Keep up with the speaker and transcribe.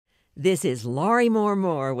This is Laurie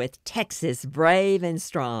Moore-Moore with Texas Brave and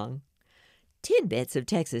Strong. Tidbits of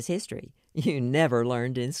Texas history you never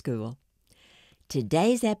learned in school.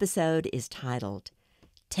 Today's episode is titled,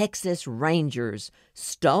 Texas Rangers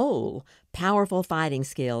Stole Powerful Fighting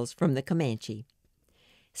Skills from the Comanche.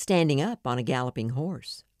 Standing up on a galloping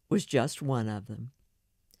horse was just one of them.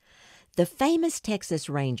 The famous Texas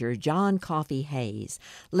Ranger John Coffee Hayes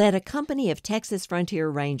led a company of Texas frontier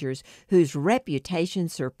rangers whose reputation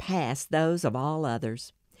surpassed those of all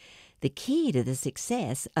others. The key to the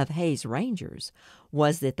success of Hayes' Rangers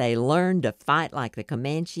was that they learned to fight like the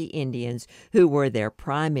Comanche Indians, who were their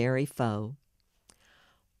primary foe.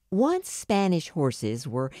 Once Spanish horses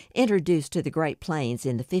were introduced to the Great Plains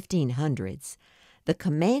in the 1500s, the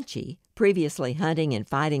Comanche, previously hunting and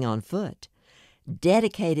fighting on foot,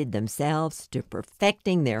 dedicated themselves to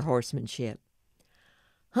perfecting their horsemanship.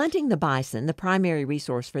 Hunting the bison, the primary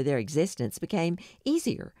resource for their existence, became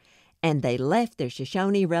easier, and they left their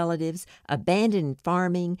Shoshone relatives, abandoned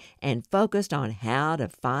farming, and focused on how to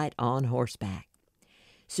fight on horseback.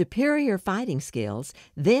 Superior fighting skills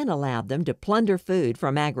then allowed them to plunder food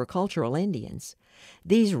from agricultural Indians.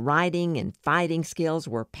 These riding and fighting skills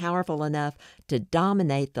were powerful enough to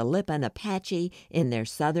dominate the Lipan Apache in their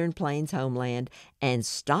southern plains homeland and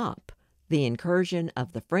stop the incursion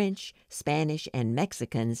of the French, Spanish, and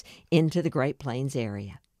Mexicans into the Great Plains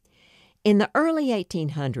area. In the early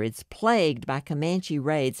 1800s, plagued by Comanche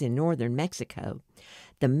raids in northern Mexico,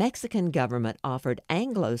 the Mexican government offered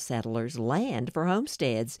Anglo settlers land for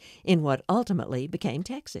homesteads in what ultimately became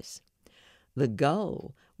Texas. The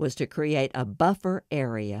goal was to create a buffer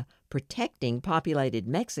area protecting populated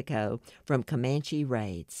Mexico from Comanche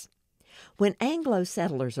raids. When Anglo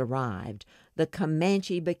settlers arrived, the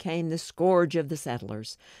Comanche became the scourge of the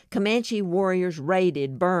settlers. Comanche warriors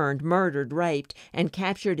raided, burned, murdered, raped, and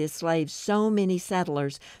captured as slaves so many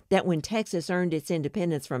settlers that when Texas earned its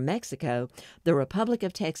independence from Mexico, the Republic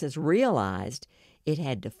of Texas realized it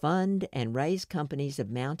had to fund and raise companies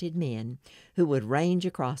of mounted men who would range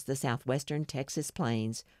across the southwestern Texas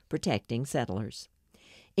plains, protecting settlers.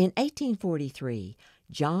 In 1843,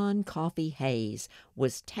 John Coffee Hayes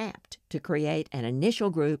was tapped to create an initial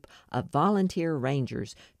group of volunteer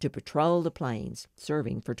rangers to patrol the plains,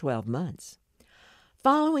 serving for 12 months.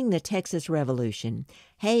 Following the Texas Revolution,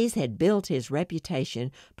 Hayes had built his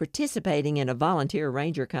reputation participating in a volunteer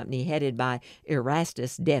ranger company headed by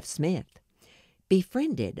Erastus Deaf Smith.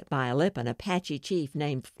 Befriended by a Lipan Apache chief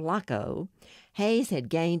named Flaco, Hayes had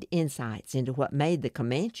gained insights into what made the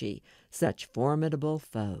Comanche such formidable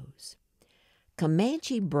foes.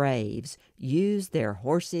 Comanche braves used their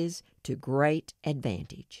horses to great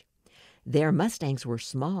advantage. Their mustangs were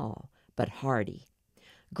small but hardy.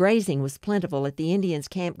 Grazing was plentiful at the Indians'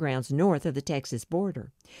 campgrounds north of the Texas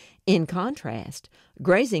border. In contrast,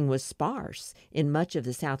 grazing was sparse in much of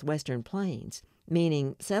the southwestern plains,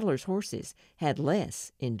 meaning settlers' horses had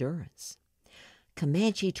less endurance.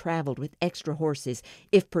 Comanche traveled with extra horses.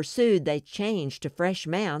 If pursued, they changed to fresh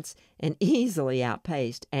mounts and easily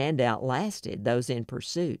outpaced and outlasted those in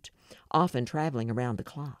pursuit, often traveling around the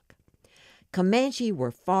clock. Comanche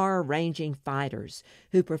were far-ranging fighters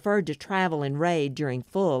who preferred to travel and raid during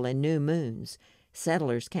full and new moons.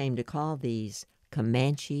 Settlers came to call these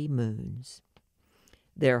Comanche moons.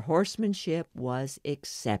 Their horsemanship was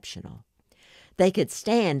exceptional. They could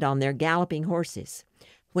stand on their galloping horses.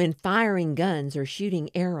 When firing guns or shooting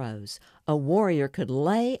arrows, a warrior could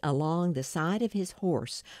lay along the side of his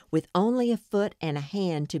horse with only a foot and a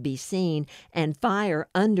hand to be seen and fire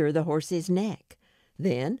under the horse's neck.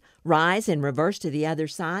 Then rise and reverse to the other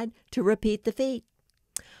side to repeat the feat.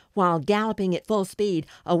 While galloping at full speed,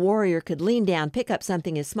 a warrior could lean down, pick up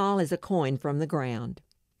something as small as a coin from the ground.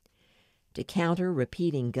 To counter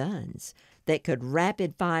repeating guns that could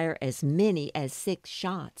rapid fire as many as 6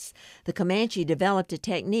 shots, the Comanche developed a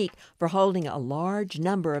technique for holding a large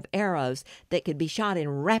number of arrows that could be shot in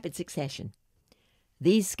rapid succession.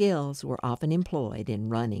 These skills were often employed in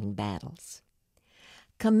running battles.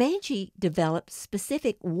 Comanche developed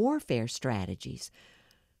specific warfare strategies,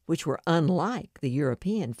 which were unlike the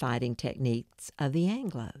European fighting techniques of the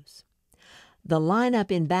Anglos. The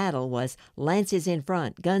lineup in battle was lances in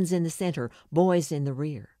front, guns in the center, boys in the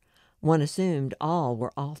rear. One assumed all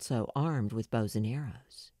were also armed with bows and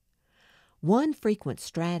arrows. One frequent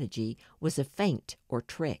strategy was a feint or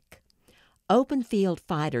trick. Open field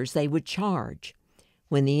fighters, they would charge.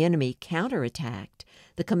 When the enemy counterattacked,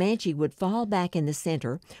 the Comanche would fall back in the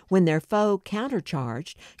center. When their foe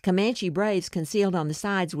countercharged, Comanche braves concealed on the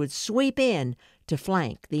sides would sweep in to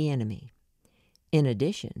flank the enemy. In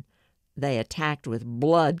addition, they attacked with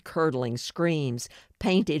blood-curdling screams,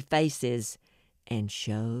 painted faces, and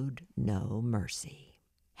showed no mercy.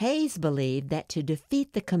 Hayes believed that to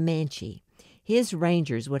defeat the Comanche, his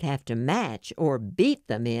Rangers would have to match or beat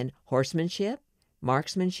them in horsemanship,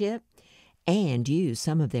 marksmanship, and use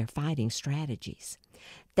some of their fighting strategies.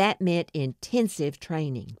 That meant intensive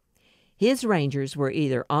training. His Rangers were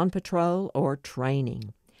either on patrol or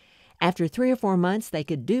training. After 3 or 4 months, they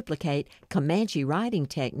could duplicate Comanche riding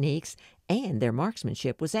techniques, and their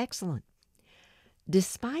marksmanship was excellent.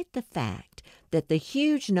 Despite the fact that the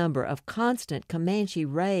huge number of constant Comanche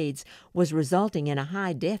raids was resulting in a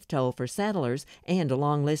high death toll for settlers and a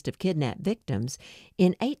long list of kidnapped victims,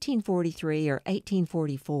 in 1843 or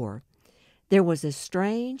 1844, there was a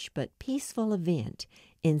strange but peaceful event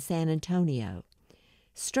in San Antonio.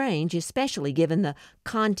 Strange, especially given the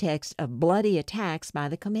context of bloody attacks by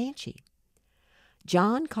the Comanche.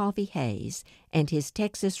 John Coffee Hayes and his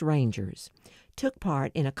Texas Rangers took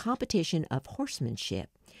part in a competition of horsemanship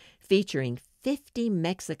featuring 50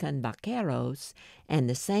 Mexican vaqueros and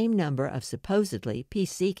the same number of supposedly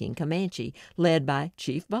peace-seeking Comanche led by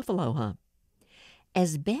Chief Buffalo Hump.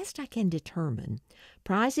 As best I can determine,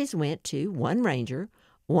 prizes went to 1 Ranger,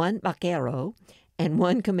 1 vaquero, and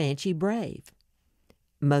 1 Comanche brave.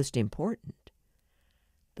 Most important,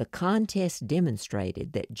 the contest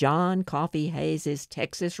demonstrated that John Coffee Hayes'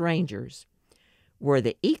 Texas Rangers were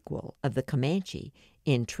the equal of the Comanche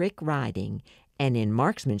in trick riding and in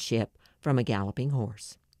marksmanship from a galloping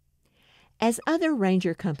horse. As other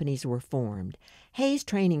ranger companies were formed, Hayes'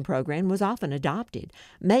 training program was often adopted,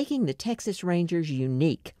 making the Texas Rangers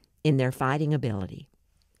unique in their fighting ability.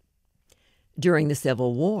 During the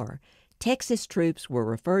Civil War, Texas troops were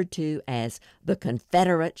referred to as the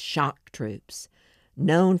Confederate Shock Troops,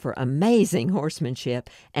 known for amazing horsemanship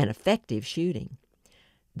and effective shooting.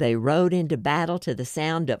 They rode into battle to the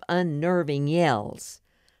sound of unnerving yells,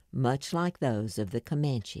 much like those of the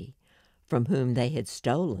Comanche, from whom they had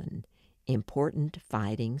stolen important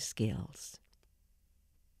fighting skills.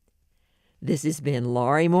 This has been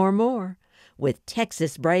Laurie Moore-Moore with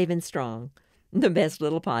Texas Brave and Strong, the best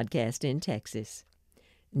little podcast in Texas.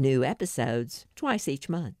 New episodes twice each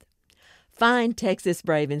month. Find Texas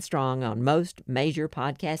Brave and Strong on most major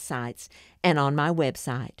podcast sites and on my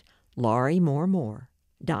website,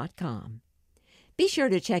 lauriemooremore.com. Be sure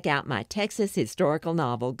to check out my Texas historical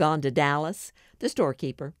novel, Gone to Dallas, The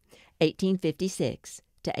Storekeeper, 1856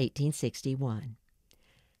 to 1861.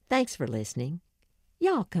 Thanks for listening.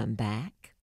 Y'all come back.